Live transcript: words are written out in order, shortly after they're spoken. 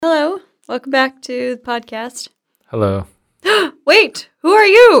Welcome back to the podcast. Hello. Wait, who are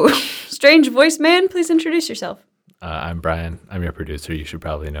you? Strange voice man, please introduce yourself. I'm Brian. I'm your producer. You should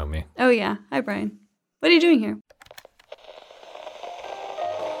probably know me. Oh yeah, hi Brian. What are you doing here?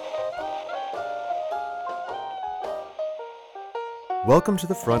 Welcome to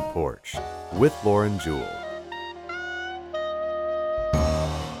the Front Porch with Lauren Jewell.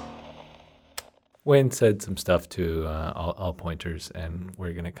 Wayne said some stuff to all pointers, and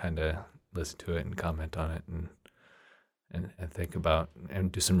we're going to kind of listen to it and comment on it and think about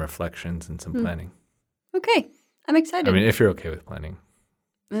and do some reflections and some planning. Okay, I'm excited. I mean, if you're okay with planning.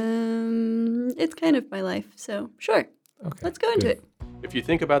 It's kind of my life, so sure. Okay, Let's go into it. If you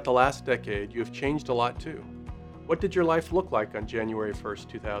think about the last decade, you have changed a lot too. What did your life look like on January 1st,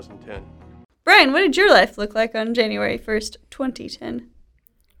 2010? Brian, what did your life look like on January 1st, 2010?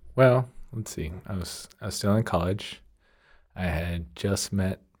 Well, let's see. I was still in college. I had just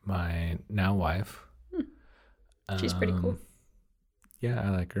met my now wife. She's pretty cool. Yeah, I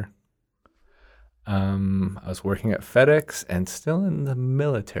like her. I was working at FedEx and still in the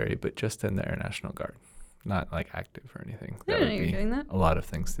military, but just in the Air National Guard. Not like active or anything. I didn't know you were doing that. A lot of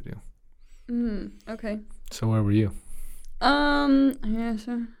things to do. Okay. So where were you? Yeah,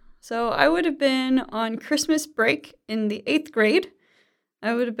 so I would have been on Christmas break in the 8th grade.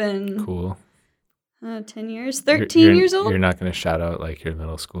 I would have been Cool. 10 years, 13 years old. You're not going to shout out like your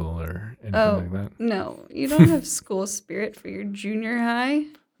middle school or anything like that? No, you don't have school spirit for your junior high.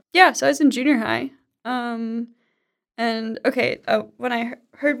 Yeah, so I was in junior high. And okay, when I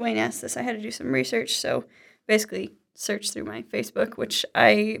heard Wayne ask this, I had to do some research. So basically search through my Facebook, which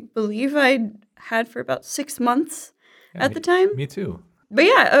I believe I had for about 6 months at the time. Me too. But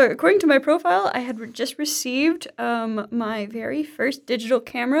yeah, according to my profile, I had just received my very first digital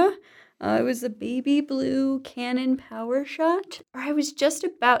camera. It was a baby blue Canon PowerShot. I was just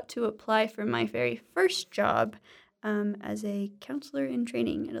about to apply for my very first job as a counselor in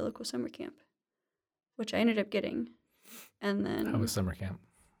training at a local summer camp, which I ended up getting. And then How was summer camp?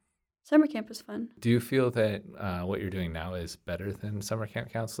 Summer camp was fun. Do you feel that what you're doing now is better than summer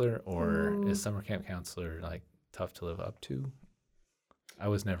camp counselor, or is summer camp counselor like tough to live up to? I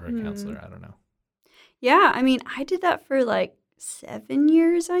was never a counselor. I don't know. Yeah, I mean, I did that for like 7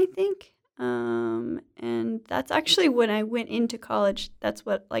 years, I think. And that's actually when I went into college. That's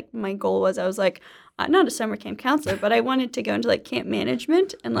what like my goal was. I was like, not a summer camp counselor, but I wanted to go into like camp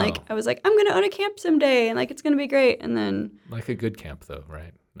management. And like, I was like, I'm going to own a camp someday and like, it's going to be great. And then like a good camp though,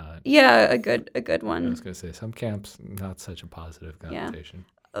 right? Not. Yeah, a good one. I was going to say some camps, not such a positive connotation.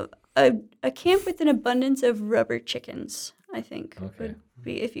 Yeah. A camp with an abundance of rubber chickens, I think, Okay. would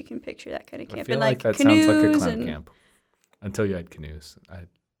be, if you can picture that kind of camp. I feel and like that canoes sounds like a clown and, camp. Until you had canoes. I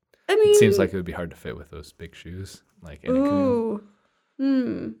mean, It seems like it would be hard to fit with those big shoes, like in a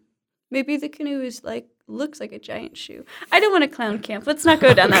canoe. Maybe the canoe is like looks like a giant shoe. I don't want a clown camp. Let's not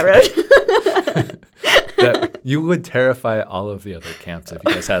go down that road. You would terrify all of the other camps if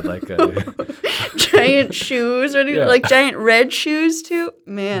you guys had like a giant shoes or anything, like giant red shoes too.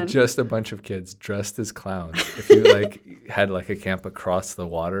 Man, just a bunch of kids dressed as clowns. If you like had like a camp across the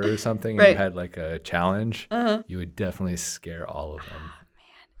water or something, and you had like a challenge, you would definitely scare all of them.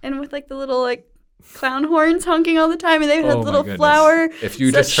 And with like the little like clown horns honking all the time, and they had little goodness. flower If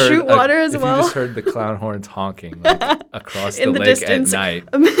you that just heard shoot water as if well. you just heard the clown horns honking like, across in the lake distance, at night,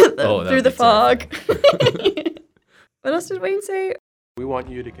 through the fog. What else did Wayne say? We want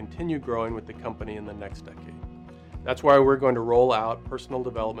you to continue growing with the company in the next decade. That's why we're going to roll out personal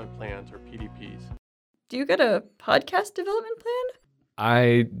development plans, or PDPs. Do you got a podcast development plan?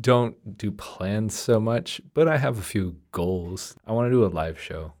 I don't do plans so much, but I have a few goals. I want to do a live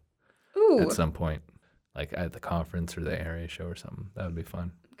show at some point, like at the conference or the area show or something. That would be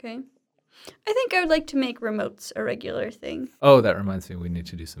fun. Okay. I think I would like to make remotes a regular thing. Oh, that reminds me. We need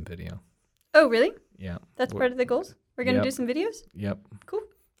to do some video. Oh, really? Yeah. That's part of the goals? We're going to do some videos? Yep. Cool.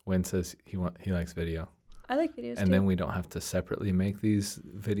 Wynn says he likes video. I like videos too. And then we don't have to separately make these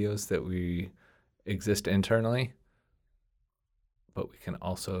videos that we exist internally. But we can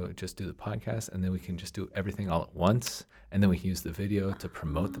also just do the podcast, and then we can just do everything all at once. And then we can use the video to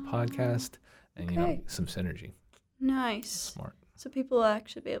promote the podcast and, some synergy. Nice. Smart. So people will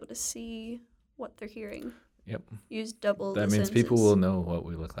actually be able to see what they're hearing. Yep. Use double That means people will know what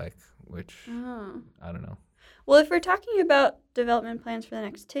we look like, which I don't know. Well, if we're talking about development plans for the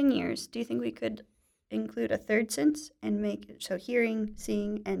next 10 years, do you think we could include a third sense and make it so hearing,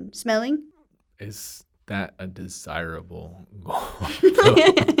 seeing, and smelling? Is that a desirable goal?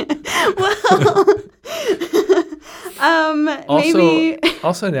 Well, Maybe.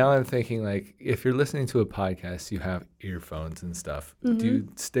 Also now I'm thinking, like, if you're listening to a podcast, you have earphones and stuff. Do you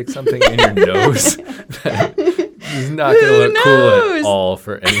stick something in your nose that is not going to look cool at all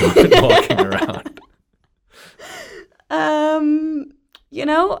for anyone walking around?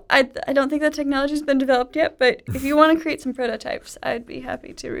 I don't think that technology's been developed yet, but if you want to create some prototypes, I'd be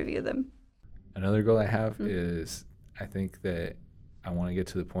happy to review them. Another goal I have is I think that I want to get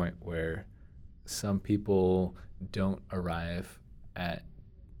to the point where some people don't arrive at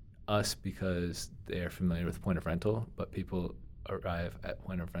us because they are familiar with point of rental, but people arrive at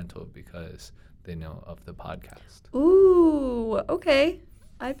point of rental because they know of the podcast. Ooh, okay.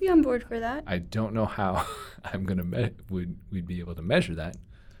 I'd be on board for that. I don't know how I'm gonna we'd be able to measure that,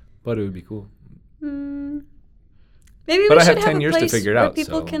 but it would be cool. Maybe But we I should have have 10 a years to place figure it where out,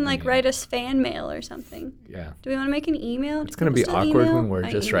 people so, can I mean- write us fan mail or something. Yeah. Do we want to make an email? It's going to be awkward when we're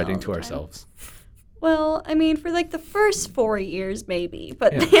just writing to ourselves. Well, I mean, for like the first 4 years, maybe,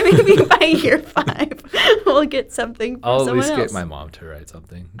 but Yeah. maybe by year 5, we'll get something from I'll at someone least else. get my mom to write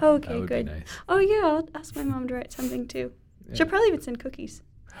something. Okay, that would good. Be nice. Oh yeah, I'll ask my mom to write something too. Yeah. She'll probably even send cookies.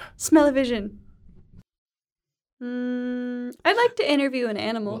 Smell-o-vision. I'd like to interview an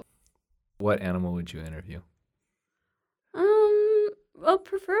animal. What animal would you interview? Well,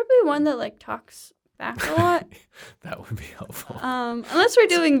 preferably one that like talks back a lot. That would be helpful. Unless we're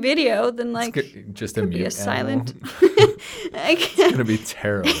doing video, then like Just a could be mute a silent. animal. I It's going to be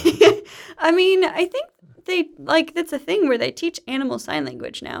terrible. I mean, I think they like that's a thing where they teach animal sign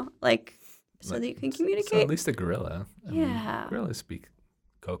language now, like so that you can So communicate. at least a gorilla. I mean, Yeah. gorillas speak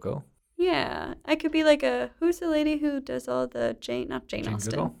Coco. Yeah, I could be like who's the lady who does all the Jane Jane Austen.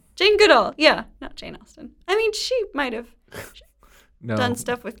 Goodall? Jane Goodall. Yeah, not Jane Austen. I mean, she might have No, done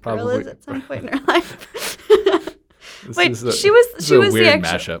stuff with probably- gorillas at some point in her life. This Wait, is a- she was this she is a was the weird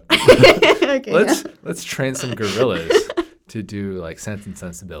actual. mashup. Okay. Let's train some gorillas to do like Sense and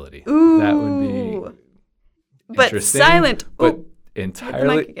Sensibility. Ooh. That would be But interesting, silent. but Ooh.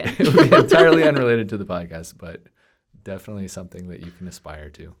 entirely again. it would be entirely unrelated to the podcast, but definitely something that you can aspire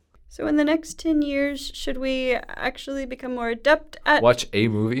to. So in the next 10 years, should we actually become more adept at Watch a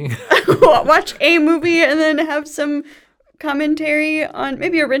movie. watch a movie and then have some commentary on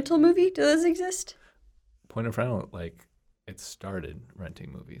maybe a rental movie? Do those exist? Point of rental, like it started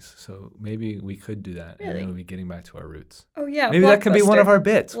renting movies, so maybe we could do that, and Really? then we'll be getting back to our roots. Oh yeah. Maybe that could be one of Blockbuster. our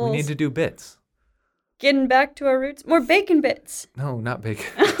bits. We Lulz. need to do bits. Getting back to our roots. More bacon bits. No, not big.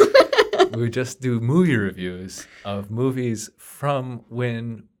 We would just do movie reviews of movies from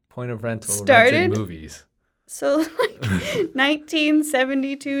when Point of Rental Started? rented movies. So like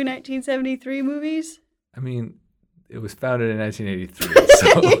 1972, 1973 movies. I mean, it was founded in 1983,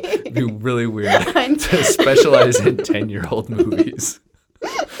 so it'd be really weird to specialize in 10-year-old movies.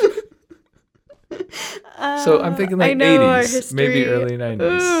 So I'm thinking I like know our 80s, maybe history. early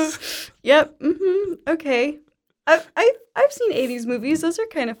 90s. Yep. Okay. I've seen 80s movies. Those are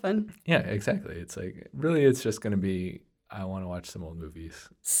kind of fun. Yeah, exactly. It's like, really, it's just going to be, I want to watch some old movies.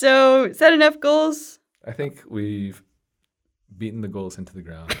 So is that enough goals? I think we've beaten the goals into the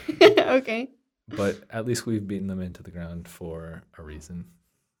ground, Okay. but at least we've beaten them into the ground for a reason.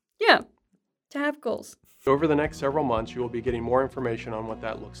 Yeah. To have goals. Over the next several months, you will be getting more information on what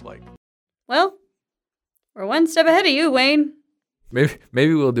that looks like. Well, we're one step ahead of you, Wayne.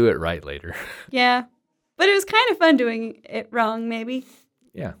 Maybe we'll do it right later. Yeah. But it was kind of fun doing it wrong, maybe.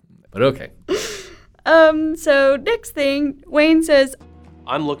 Yeah, but okay. So next thing, Wayne says,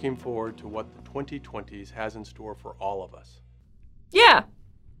 I'm looking forward to what the 2020s has in store for all of us. yeah,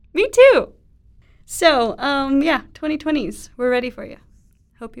 me too. So, yeah, 2020s, we're ready for you.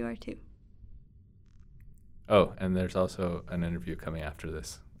 Hope you are too. Oh, and there's also an interview coming after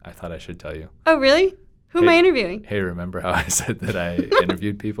this. I thought I should tell you. Oh, really? Who am I interviewing? Hey, remember how I said that I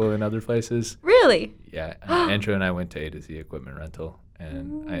interviewed people in other places? Really? Yeah, Andrew and I went to A to Z Equipment Rental,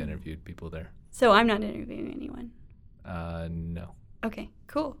 and I interviewed people there. So I'm not interviewing anyone. No. Okay,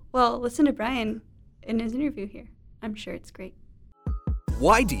 cool. Well, listen to Brian in his interview here. I'm sure it's great.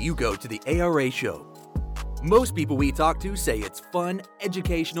 Why do you go to the ARA show? Most people we talk to say it's fun,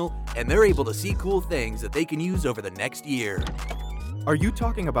 educational, and they're able to see cool things that they can use over the next year. Are you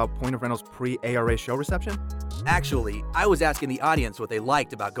talking about Point of Rental's pre-ARA show reception? Actually, I was asking the audience what they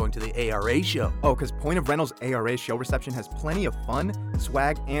liked about going to the ARA show. Oh, because Point of Rental's ARA show reception has plenty of fun,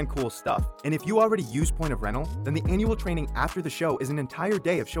 swag, and cool stuff. And if you already use Point of Rental, then the annual training after the show is an entire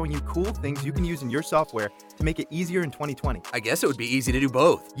day of showing you cool things you can use in your software to make it easier in 2020. I guess it would be easy to do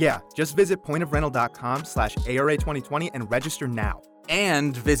both. Yeah, just visit pointofrental.com/ARA2020 and register now.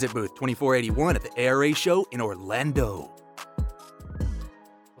 And visit booth 2481 at the ARA show in Orlando.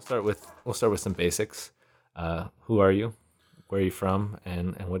 We'll start with some basics. Who are you? Where are you from?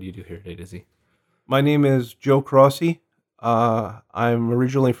 And what do you do here at A to Z? My name is Joe Crossey. I'm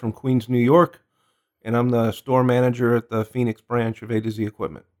originally from Queens, New York, and I'm the store manager at the Phoenix branch of A to Z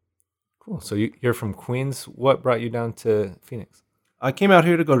Equipment. Cool. So you're from Queens. What brought you down to Phoenix? I came out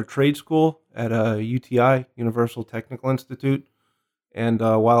here to go to trade school at UTI, Universal Technical Institute, and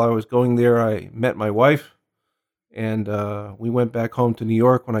while I was going there, I met my wife, and we went back home to New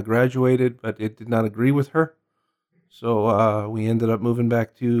York when I graduated, but it did not agree with her. So we ended up moving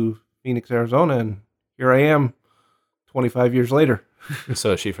back to Phoenix, Arizona, and here I am 25 years later.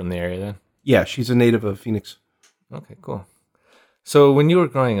 So is she from the area then? Yeah, she's a native of Phoenix. Okay, cool. So when you were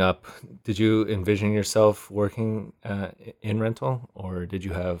growing up, did you envision yourself working in rental, or did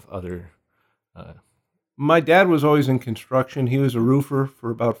you have other... My dad was always in construction. He was a roofer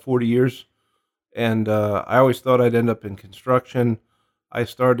for about 40 years, and I always thought I'd end up in construction. I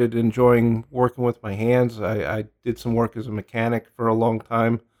started enjoying working with my hands. I did some work as a mechanic for a long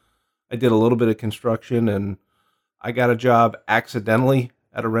time. I did a little bit of construction, and I got a job accidentally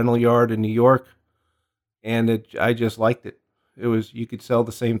at a rental yard in New York, and I just liked it. It was, you could sell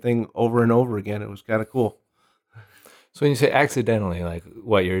the same thing over and over again. It was kind of cool. So when you say accidentally, like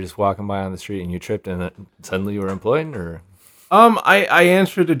what, you're just walking by on the street and you tripped and then suddenly you were employed, or? I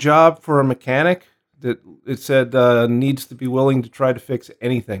answered a job for a mechanic that it said needs to be willing to try to fix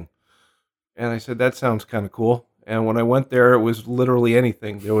anything. And I said, that sounds kind of cool. And when I went there, it was literally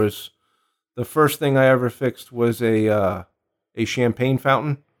anything. There was, the first thing I ever fixed was a champagne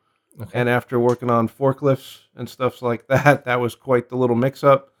fountain. Okay. And after working on forklifts and stuff like that, that was quite the little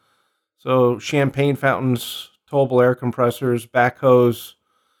mix-up. So champagne fountains, towable air compressors, backhoes,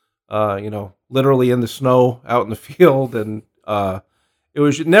 literally in the snow out in the field. And it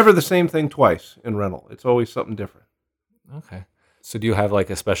was never the same thing twice in rental. It's always something different. Okay. So do you have like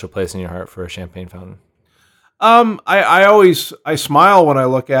a special place in your heart for a champagne fountain? I always smile when I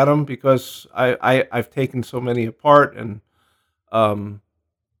look at them because I've taken so many apart, and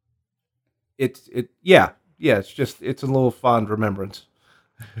it's a little fond remembrance.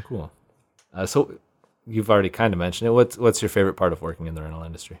 Cool. So you've already kind of mentioned it. What's your favorite part of working in the rental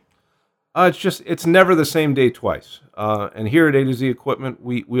industry? It's never the same day twice. And here at A to Z Equipment,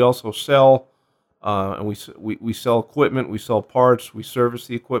 we also sell, and we sell equipment, we sell parts, we service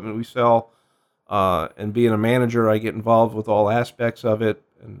the equipment we sell. And being a manager, I get involved with all aspects of it,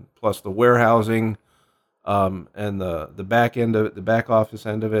 and plus the warehousing, and the back end of it, the back office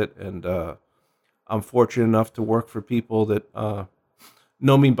end of it. And I'm fortunate enough to work for people that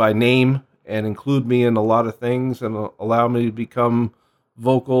know me by name and include me in a lot of things and allow me to become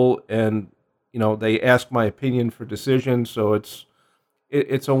vocal, and they ask my opinion for decisions. So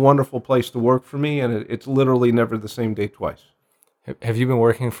it's a wonderful place to work for me, and it's literally never the same day twice. Have you been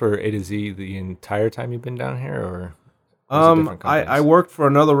working for A to Z the entire time you've been down here, or was it different companies? I worked for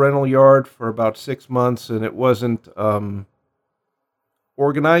another rental yard for about 6 months, and it wasn't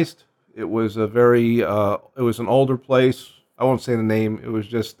organized. It was it was an older place. I won't say the name. It was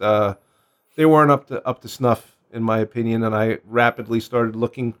just they weren't up to snuff, in my opinion, and I rapidly started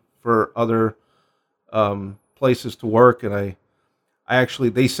looking for other places to work. And I actually,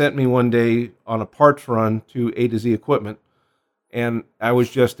 they sent me one day on a parts run to A to Z Equipment, and I was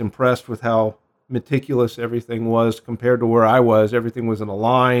just impressed with how meticulous everything was compared to where I was. Everything was in a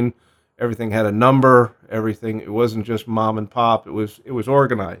line. Everything had a number. Everything. It wasn't just mom and pop. It was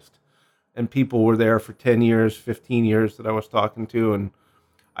organized, and people were there for 10 years, 15 years that I was talking to, and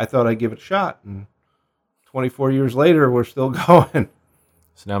I thought I'd give it a shot. And 24 years later, we're still going.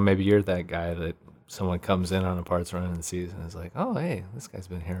 So now maybe you're that guy that someone comes in on a parts run and sees and is like, oh, hey, this guy's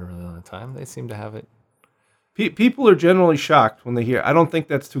been here a really long time. They seem to have it. People are generally shocked when they hear. I don't think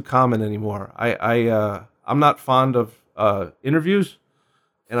that's too common anymore. I'm not fond of interviews,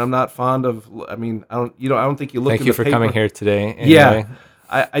 and I'm not fond of. I mean, I don't think you look. Thank in you the for paper. coming here today. Anyway. Yeah,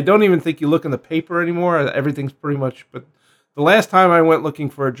 I don't even think you look in the paper anymore. Everything's pretty much. But the last time I went looking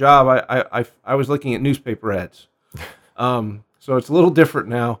for a job, I was looking at newspaper ads. So it's a little different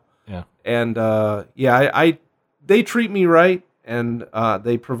now. Yeah. And they treat me right, and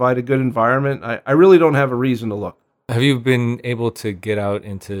they provide a good environment. I really don't have a reason to look. Have you been able to get out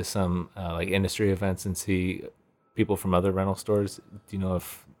into some like industry events and see people from other rental stores? Do you know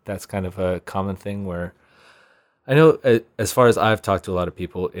if that's kind of a common thing where, I know as far as I've talked to a lot of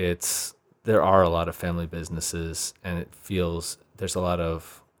people, there are a lot of family businesses, and it feels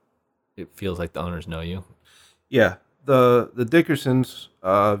like the owners know you. Yeah. The Dickersons,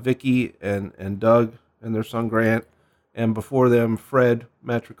 Vicky and Doug and their son Grant, and before them Fred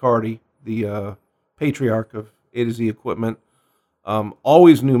Matricardi, the patriarch of A to Z Equipment,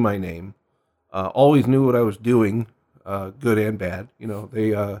 always knew my name. always knew what I was doing, good and bad.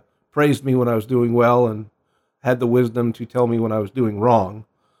 They praised me when I was doing well and had the wisdom to tell me when I was doing wrong.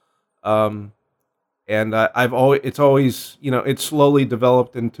 Um, and I've always, it's always, it's slowly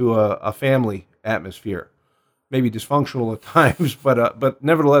developed into a family atmosphere. Maybe dysfunctional at times, but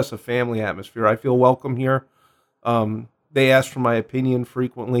nevertheless a family atmosphere. I feel welcome here. They ask for my opinion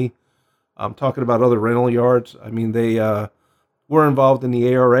frequently. I'm talking about other rental yards. I mean, they were involved in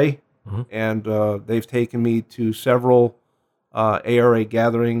the ARA, and they've taken me to several ARA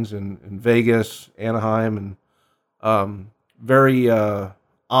gatherings in Vegas, Anaheim, and very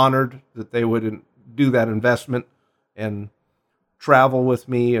honored that they would do that investment and travel with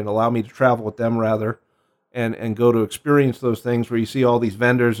me and allow me to travel with them rather, and go to experience those things where you see all these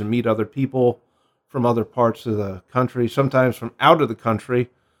vendors and meet other people from other parts of the country, sometimes from out of the country.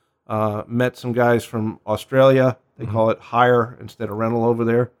 Met some guys from Australia. They call it hire instead of rental over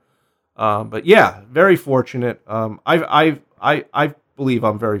there. But yeah, very fortunate. I believe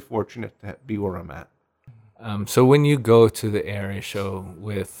I'm very fortunate to be where I'm at. So when you go to the ARA show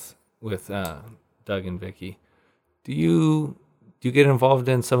with Doug and Vicky, do you get involved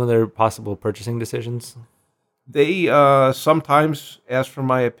in some of their possible purchasing decisions? They sometimes ask for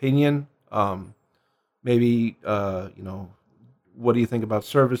my opinion. Maybe what do you think about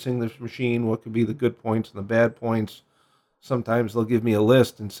servicing this machine? What could be the good points and the bad points? Sometimes they'll give me a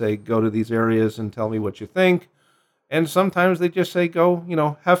list and say, go to these areas and tell me what you think. And sometimes they just say,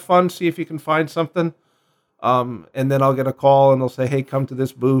 go, have fun, see if you can find something. And then I'll get a call and they'll say, hey, come to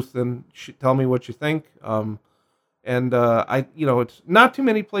this booth and tell me what you think. It's not too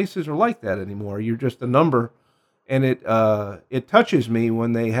many places are like that anymore. You're just a number. And it touches me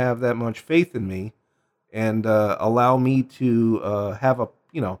when they have that much faith in me and allow me to have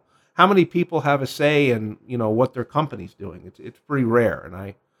how many people have a say in, what their company's doing. It's pretty rare.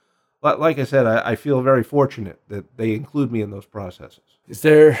 And like I said, I feel very fortunate that they include me in those processes.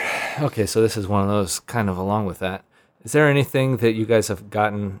 Okay, so this is one of those kind of along with that. Is there anything that you guys have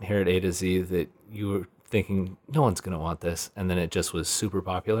gotten here at A to Z that you were thinking, no one's going to want this, and then it just was super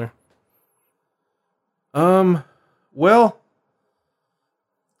popular? Well,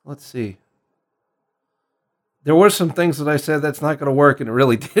 let's see. There were some things that I said that's not going to work, and it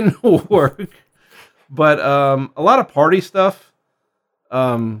really didn't work. But a lot of party stuff.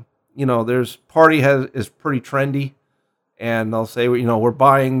 There's party is pretty trendy, and they'll say, we're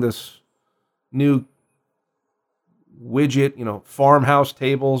buying this new widget, farmhouse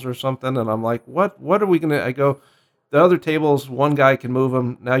tables or something, and I'm like, what are we gonna? I go, the other tables, one guy can move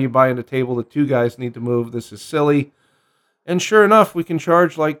them. Now you're buying a table that two guys need to move. This is silly. And sure enough, we can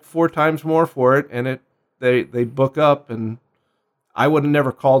charge like 4 times more for it, and they book up, and I would have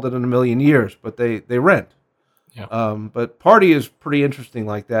never called it in a million years, but they rent. Yeah. But party is pretty interesting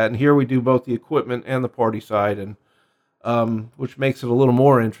like that, and here we do both the equipment and the party side, and which makes it a little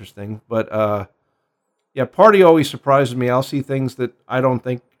more interesting. But yeah, party always surprises me. I'll see things that I don't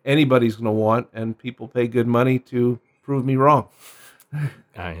think anybody's going to want, and people pay good money to prove me wrong.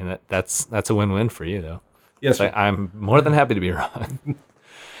 I mean, that's a win-win for you, though. Yes, I'm more than happy to be wrong.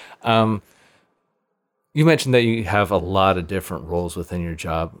 You mentioned that you have a lot of different roles within your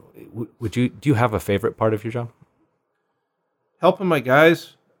job. Do you have a favorite part of your job? Helping my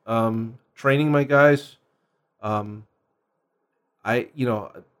guys, training my guys. I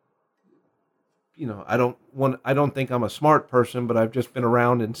don't think I'm a smart person, but I've just been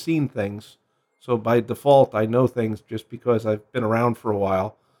around and seen things. So by default, I know things just because I've been around for a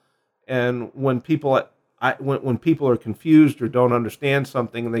while. And when people are confused or don't understand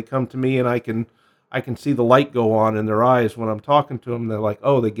something, and they come to me, and I can see the light go on in their eyes when I'm talking to them. They're like,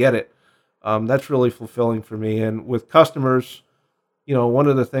 oh, they get it. That's really fulfilling for me. And with customers, one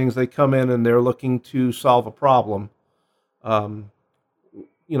of the things, they come in and they're looking to solve a problem. One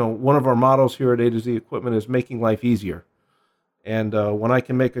of our mottos here at A to Z Equipment is making life easier. And when I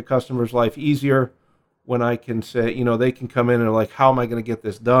can make a customer's life easier, when I can say, they can come in and they're like, how am I going to get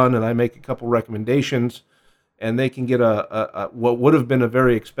this done? And I make a couple recommendations, and they can get a what would have been a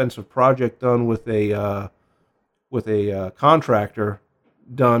very expensive project done with a contractor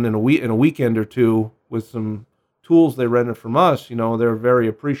done in a weekend or two with some tools they rented from us. They're very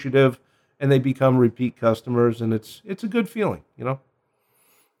appreciative, and they become repeat customers, and it's a good feeling.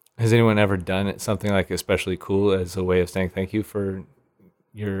 Has anyone ever done something like especially cool as a way of saying thank you for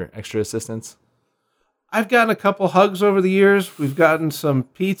your extra assistance? I've gotten a couple hugs over the years. We've gotten some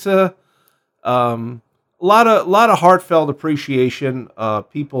pizza. A lot of heartfelt appreciation.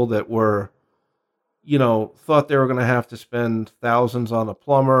 People that were, thought they were going to have to spend thousands on a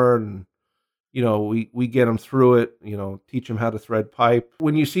plumber, and we get them through it, teach them how to thread pipe.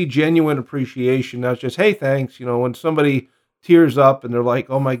 When you see genuine appreciation, not just, hey, thanks, when somebody tears up and they're like,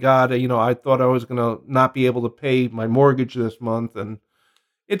 oh my God, I thought I was going to not be able to pay my mortgage this month. And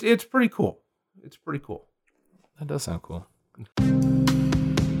it's pretty cool. It's pretty cool. That does sound cool.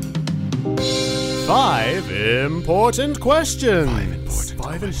 5 important questions.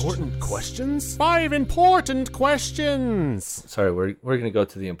 5 important questions. 5 important questions. Sorry, we're going to go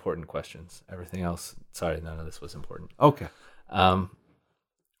to the important questions. Everything else, sorry, none of this was important. Okay. What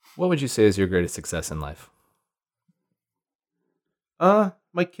would you say is your greatest success in life? My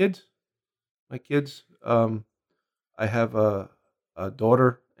kids. I have a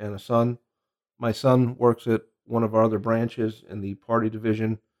daughter and a son. My son works at one of our other branches in the party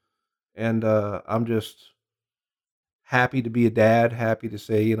division, and I'm just happy to be a dad, happy to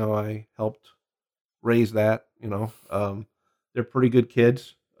say, I helped raise that, they're pretty good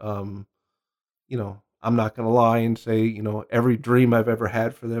kids. I'm not going to lie and say, every dream I've ever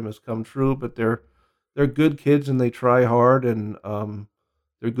had for them has come true, but they're good kids and they try hard, and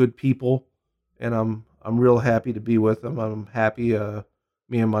they're good people, and I'm real happy to be with them. I'm happy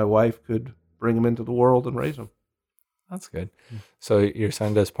me and my wife could bring them into the world and raise them. That's good. So your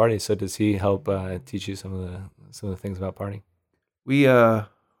son does party. So does he help teach you some of the things about partying? He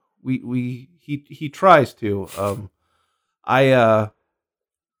tries to.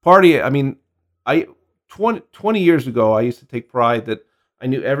 Party. I mean, 20 years ago, I used to take pride that I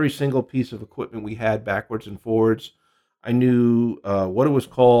knew every single piece of equipment we had backwards and forwards. I knew what it was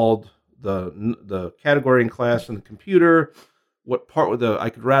called, the category and class in the computer. What part I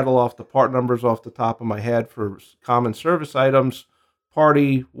could rattle off the part numbers off the top of my head for common service items,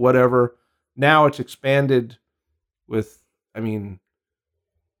 party, whatever. Now it's expanded with,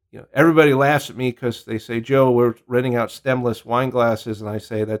 everybody laughs at me because they say, Joe, we're renting out stemless wine glasses. And I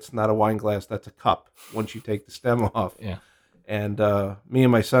say, that's not a wine glass, that's a cup once you take the stem off. Yeah. And me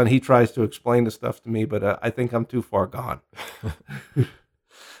and my son, he tries to explain the stuff to me, but I think I'm too far gone.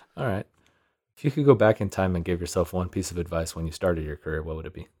 All right. If you could go back in time and give yourself one piece of advice when you started your career, what would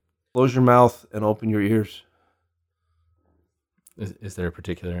it be? Close your mouth and open your ears. Is there a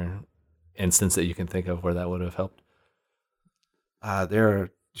particular instance that you can think of where that would have helped? There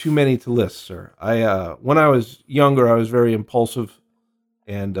are too many to list, sir. When I was younger, I was very impulsive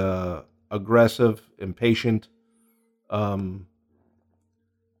and aggressive, impatient.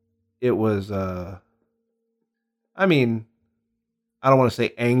 It was, I don't want to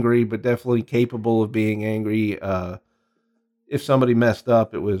say angry, but definitely capable of being angry. If somebody messed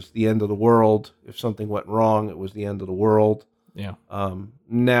up, it was the end of the world. If something went wrong, it was the end of the world. Yeah.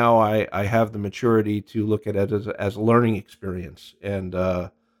 Now I have the maturity to look at it as a learning experience, and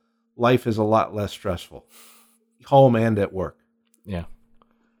life is a lot less stressful, home and at work. Yeah.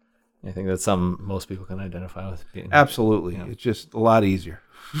 I think that's something most people can identify with. Absolutely. Yeah. It's just a lot easier.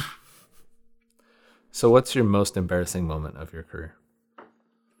 So what's your most embarrassing moment of your career?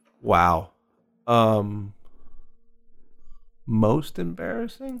 Wow. Most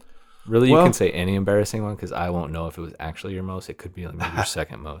embarrassing? Really, you can say any embarrassing one, because I won't know if it was actually your most. It could be like maybe your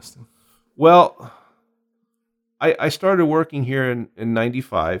second most. Well, I started working here in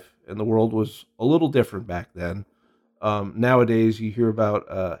 95, and the world was a little different back then. Nowadays, you hear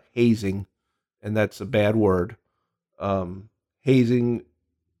about hazing, and that's a bad word. Hazing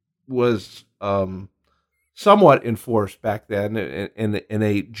was somewhat enforced back then in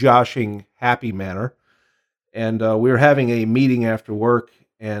a joshing, happy manner. And we were having a meeting after work,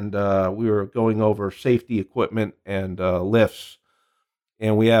 and we were going over safety equipment and lifts.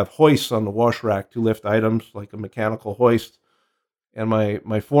 And we have hoists on the wash rack to lift items, like a mechanical hoist. And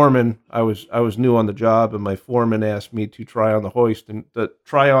my foreman, I was new on the job, and my foreman asked me to try on the hoist and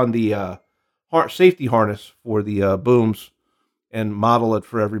try on the safety harness for the booms and model it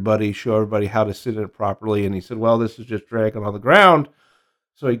for everybody, show everybody how to sit in it properly. And he said, well, this is just dragging on the ground.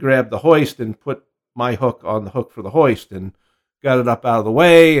 So he grabbed the hoist and put my hook on the hook for the hoist and got it up out of the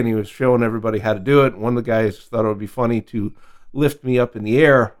way. And he was showing everybody how to do it. And one of the guys thought it would be funny to lift me up in the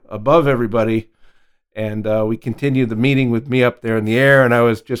air above everybody. And we continued the meeting with me up there in the air. And I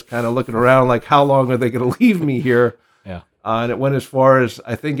was just kind of looking around like, how long are they going to leave me here? Yeah. And it went as far as,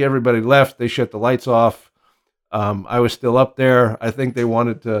 I think everybody left. They shut the lights off. I was still up there. I think they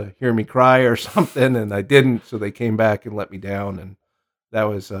wanted to hear me cry or something, and I didn't. So they came back and let me down, and that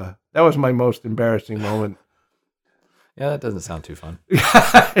was my most embarrassing moment. Yeah, that doesn't sound too fun.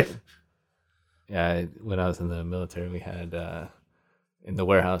 Yeah, when I was in the military, we had in the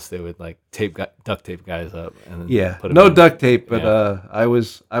warehouse they would like duct tape guys up, and yeah, put them no in. duct tape, but Yeah. I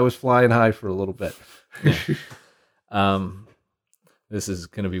was flying high for a little bit. Yeah. This is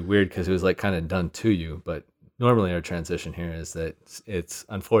going to be weird because it was like kind of done to you, but normally our transition here is that it's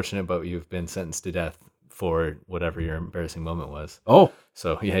unfortunate, but you've been sentenced to death for whatever your embarrassing moment was. Oh,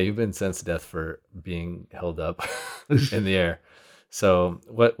 So yeah, you've been sentenced to death for being held up in the air. So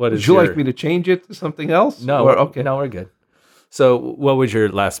what is would you your... like me to change it to something else? No, Or- okay. no, we're good. So what would your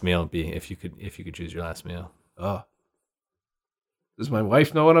last meal be if you could choose your last meal? Does my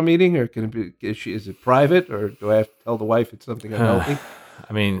wife know what I'm eating, or can it be? Is it private, or do I have to tell the wife it's something unhealthy?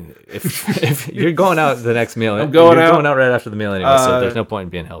 I mean, if you're going out the next meal, I'm going you're out. going out right after the meal anyway, so there's no point in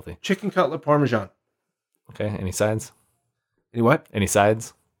being healthy. Chicken cutlet parmesan. Okay, any sides? Any what? Any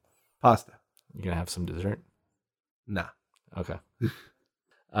sides? Pasta. You're gonna have some dessert? Nah. Okay.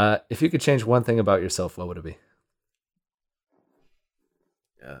 If you could change one thing about yourself, what would it be?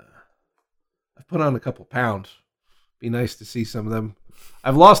 I've put on a couple pounds. Be nice to see some of them.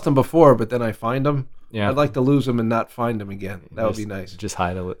 I've lost them before, but then I find them. Yeah. I'd like to lose them and not find them again. That would be nice. Just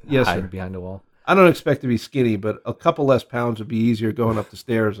hide Yes, sir. behind a wall. I don't expect to be skinny, but a couple less pounds would be easier going up the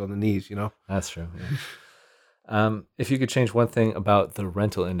stairs on the knees, you know? That's true. Yeah. If you could change one thing about the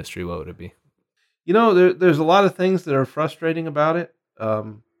rental industry, what would it be? You know, there's a lot of things that are frustrating about it.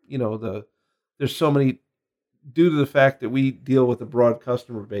 You know, there's so many, due to the fact that we deal with a broad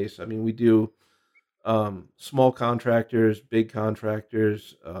customer base. I mean, we do small contractors, big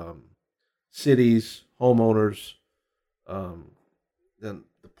contractors, cities, homeowners, then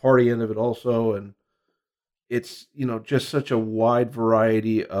the party end of it also. And it's, you know, just such a wide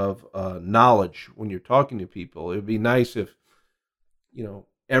variety of knowledge when you're talking to people. It would be nice if, you know,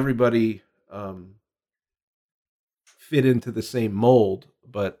 everybody fit into the same mold,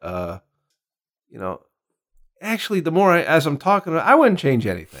 but you know, actually, the more as I'm talking, I wouldn't change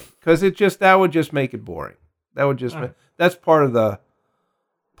anything because that would just make it boring. That would just that's part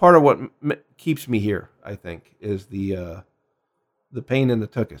of what keeps me here. I think is the pain and the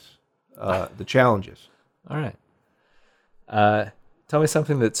tuchus, the challenges. All right. Tell me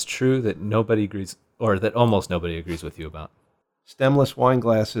something that's true that nobody agrees, or that almost nobody agrees with you about. Stemless wine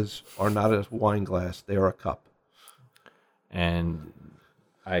glasses are not a wine glass; they are a cup. And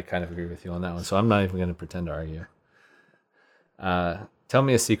I kind of agree with you on that one, so I'm not even going to pretend to argue. Tell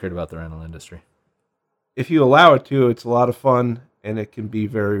me a secret about the rental industry. If you allow it to, it's a lot of fun, and it can be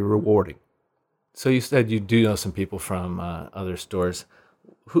very rewarding. So you said you do know some people from other stores.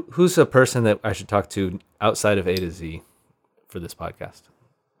 Who's a person that I should talk to outside of A to Z for this podcast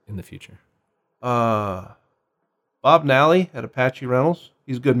in the future? Bob Nally at Apache Rentals.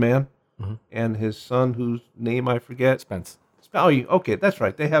 He's a good man. Mm-hmm. And his son, whose name I forget. Spence. Oh, okay, that's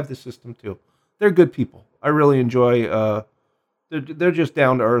right. They have the system too. They're good people. I really enjoy. They're just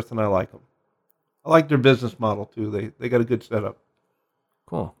down to earth, and I like them. I like their business model too. They got a good setup.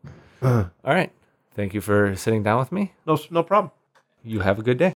 Cool. All right. Thank you for sitting down with me. No problem. You have a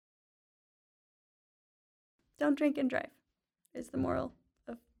good day. Don't drink and drive is the moral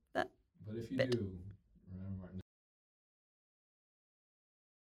of that. But if you bit. do, remember.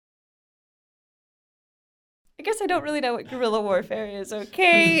 I guess I don't really know what guerrilla warfare is,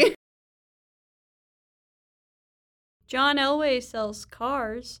 okay? John Elway sells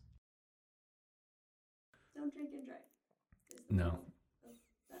cars. Don't drink and drive. No.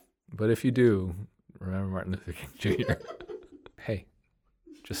 But if you do, remember Martin Luther King Jr. Hey,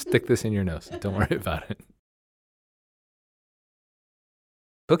 just stick this in your nose. Don't worry about it.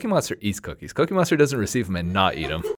 Cookie Monster eats cookies. Cookie Monster doesn't receive them and not eat them.